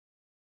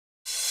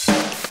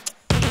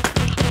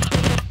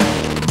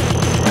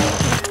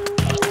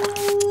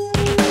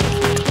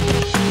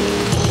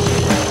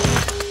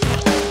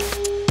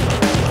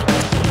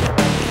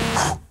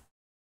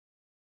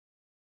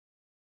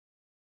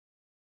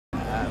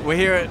We're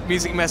here at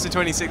Musikmesse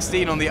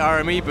 2016 on the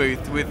RME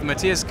booth with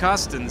Matthias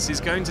Carstens, who's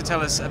going to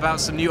tell us about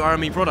some new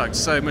RME products.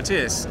 So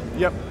Matthias,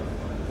 yep.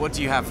 What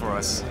do you have for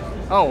us?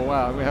 Oh,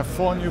 wow, we have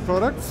 4 new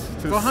products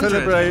to 400?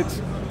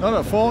 celebrate.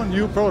 No, 4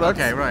 new products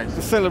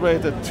to celebrate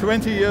the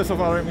 20 years of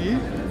RME.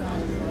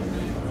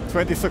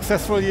 20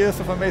 successful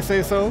years, if I may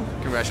say so.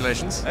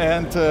 Congratulations.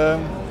 And,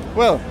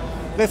 well,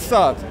 let's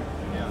start.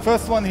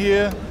 First one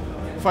here,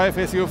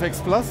 Fireface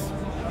UFX Plus.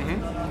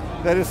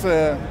 That is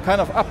a kind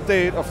of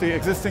update of the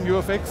existing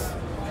UFX.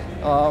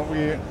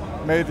 We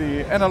made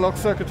the analog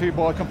circuitry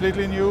board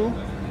completely new.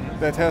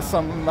 That has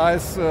some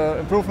nice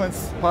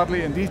improvements,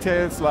 partly in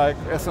details like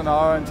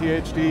SNR and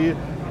THD,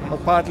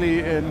 but partly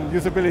in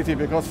usability,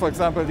 because, for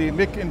example, the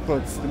mic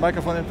inputs, the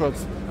microphone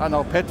inputs, are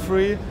now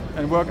pet-free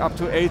and work up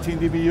to 18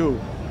 dBu,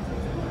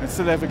 and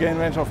still have a gain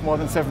range of more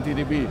than 70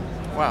 dB.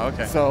 Wow,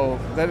 okay. So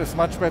that is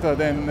much better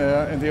than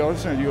in the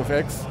original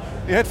UFX.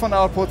 The headphone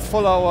outputs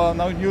follow our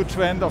now new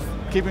trend of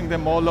keeping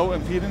them more low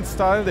impedance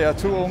style. They are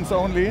 2 ohms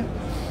only.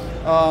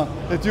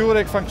 The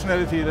DuoDeck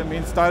functionality, that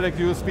means direct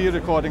USB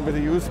recording with a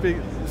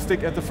USB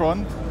stick at the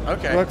front,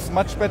 works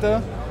much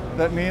better.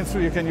 That means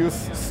you can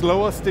use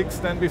slower sticks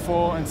than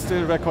before and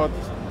still record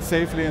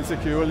safely and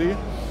securely.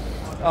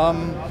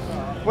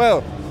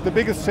 Well, the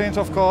biggest change,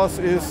 of course,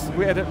 is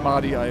we added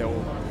MADI I/O.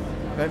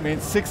 That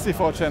means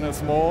 64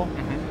 channels more.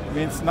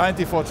 Means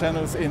 94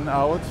 channels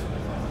in-out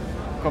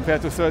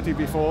compared to 30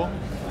 before.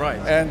 Right.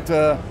 And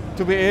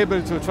to be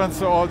able to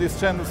transfer all these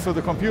channels to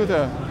the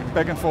computer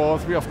back and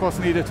forth, we of course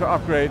needed to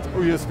upgrade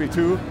USB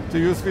 2 to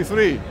USB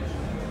 3.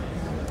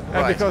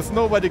 And because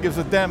nobody gives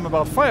a damn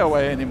about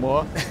Firewire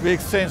anymore, we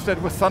exchanged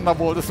that with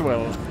Thunderbolt as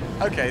well.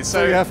 Okay,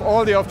 so you have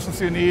all the options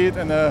you need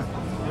and a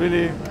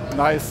really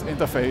nice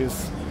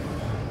interface.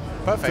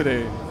 Perfect.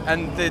 Today.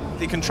 And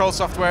the control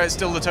software is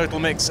still the Total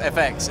Mix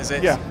FX, is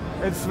it? Yeah,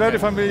 it's very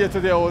familiar to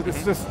the old.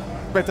 It's just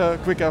better,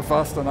 quicker,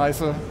 faster,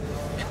 nicer.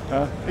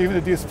 Even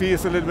the DSP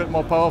is a little bit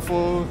more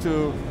powerful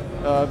to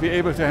be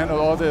able to handle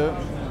all the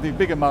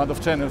big amount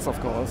of channels, of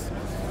course.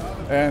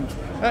 And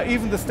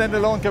even the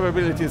standalone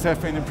capabilities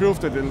have been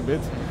improved a little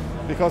bit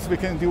because we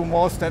can do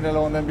more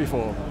standalone than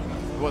before.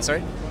 What,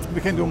 sorry?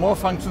 We can do more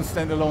functions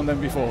standalone than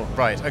before.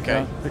 Right,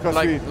 okay. Because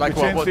we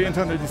changed the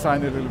internal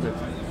design a little bit.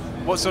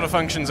 What sort of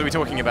functions are we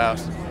talking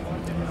about?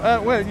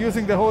 Well,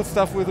 using the whole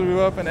stuff with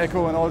reverb and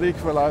echo and all the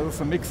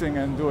equalizers and mixing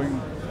and doing,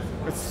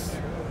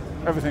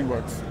 everything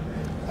works.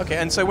 Okay,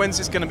 and so when's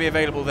this going to be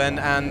available then,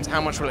 and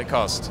how much will it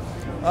cost?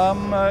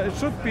 It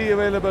should be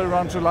available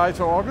around July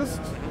to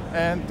August,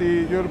 and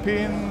the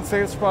European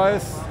sales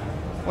price,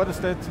 what is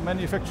that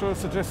manufacturer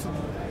suggested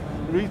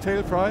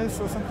retail price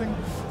or something,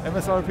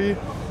 MSRP?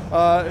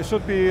 It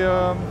should be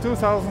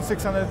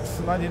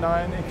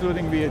 2,699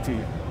 including VAT.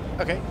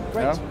 Okay,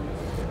 great. Yeah.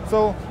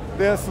 So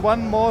there's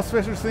one more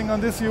special thing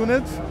on this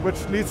unit,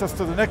 which leads us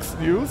to the next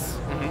news.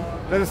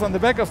 That is on the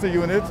back of the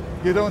unit,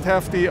 you don't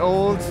have the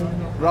old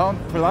round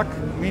plug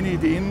mini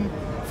DIN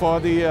for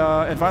the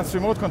advanced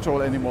remote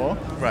control anymore.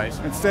 Right.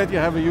 Instead you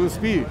have a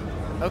USB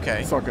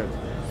socket.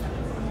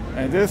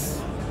 And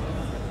this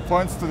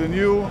points to the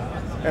new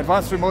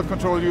advanced remote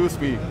control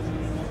USB.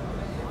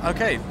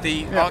 Okay,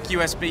 the ARC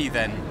USB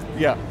then.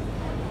 Yeah.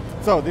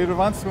 So the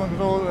advanced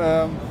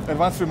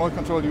remote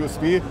control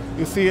USB,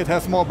 you see it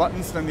has more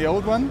buttons than the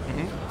old one.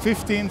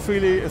 15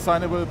 freely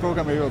assignable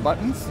programmable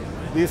buttons.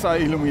 These are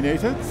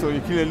illuminated, so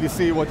you clearly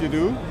see what you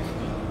do.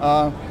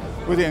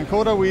 With the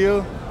encoder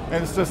wheel,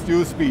 and it's just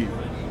USB.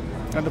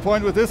 And the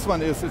point with this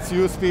one is it's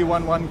USB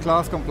 1.1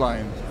 class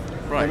compliant.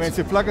 Right. That means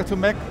you plug it to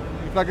Mac,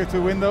 you plug it to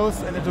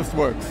Windows, and it just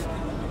works.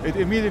 It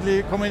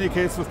immediately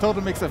communicates with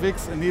Total Mix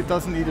FX, and it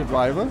doesn't need a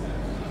driver.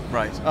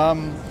 Right.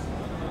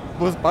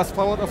 With bus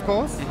powered, of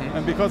course,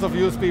 and because of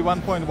USB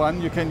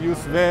 1.1, you can use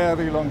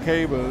very long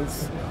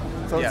cables,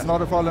 so it's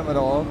not a problem at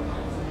all.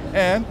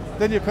 And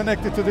then you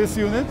connect it to this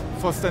unit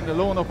for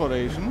standalone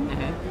operation,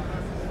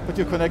 but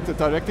you connect it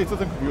directly to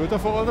the computer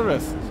for all the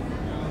rest.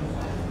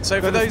 So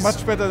that is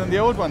much better than the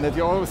old one that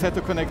you always had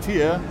to connect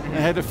here and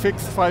had a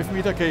fixed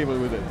 5-meter cable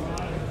with it.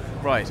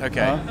 Right,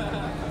 okay.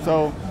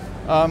 So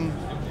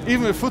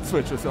even with foot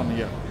switches on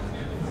here.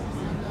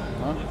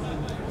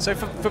 So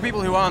for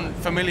people who aren't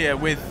familiar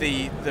with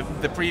the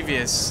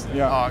previous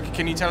ARC,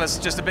 can you tell us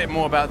just a bit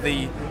more about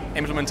the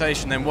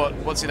implementation then?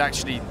 What's it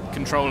actually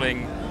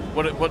controlling?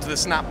 What do the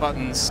snap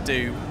buttons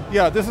do?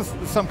 Yeah, this is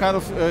some kind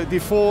of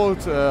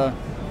default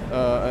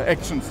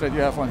actions that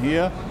you have on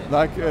here.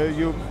 Like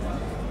you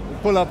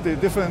pull up the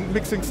different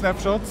mixing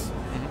snapshots,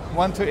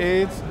 1 to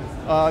 8.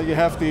 You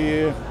have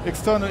the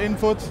external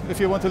input. If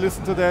you want to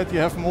listen to that, you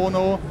have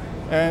mono,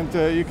 and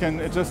you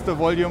can adjust the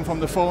volume from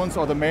the phones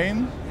or the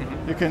main.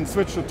 You can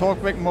switch to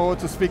talkback mode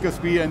to speakers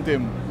B and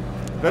dim.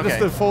 That is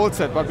the default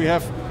set, but we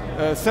have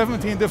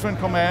 17 different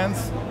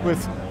commands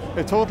with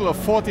a total of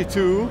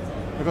 42,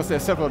 because they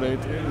separate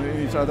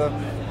each other,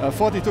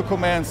 42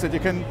 commands that you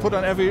can put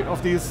on every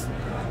of these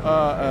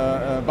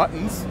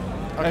buttons.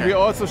 And we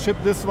also ship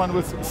this one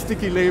with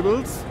sticky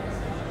labels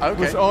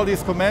with all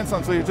these commands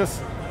on, so you just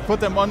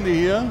put them on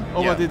here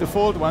over the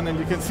default one and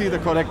you can see the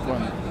correct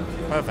one.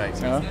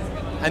 Perfect. Yeah.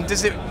 And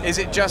is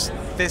it just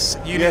this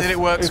unit that it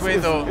works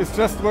with, or it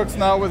just works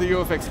now with the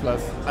UFX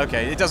Plus?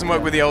 Okay, it doesn't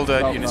work with the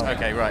older units. No.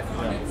 Okay, right.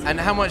 Yeah. And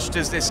how much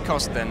does this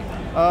cost then?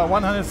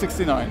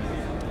 169.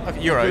 Okay,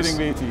 euros.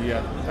 Including VAT,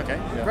 yeah.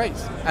 Okay, great.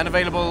 And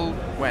available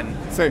when?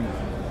 Same,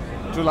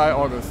 July,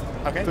 August.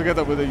 Okay.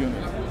 Together with the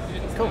unit.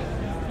 Cool.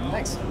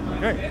 Thanks.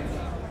 Okay.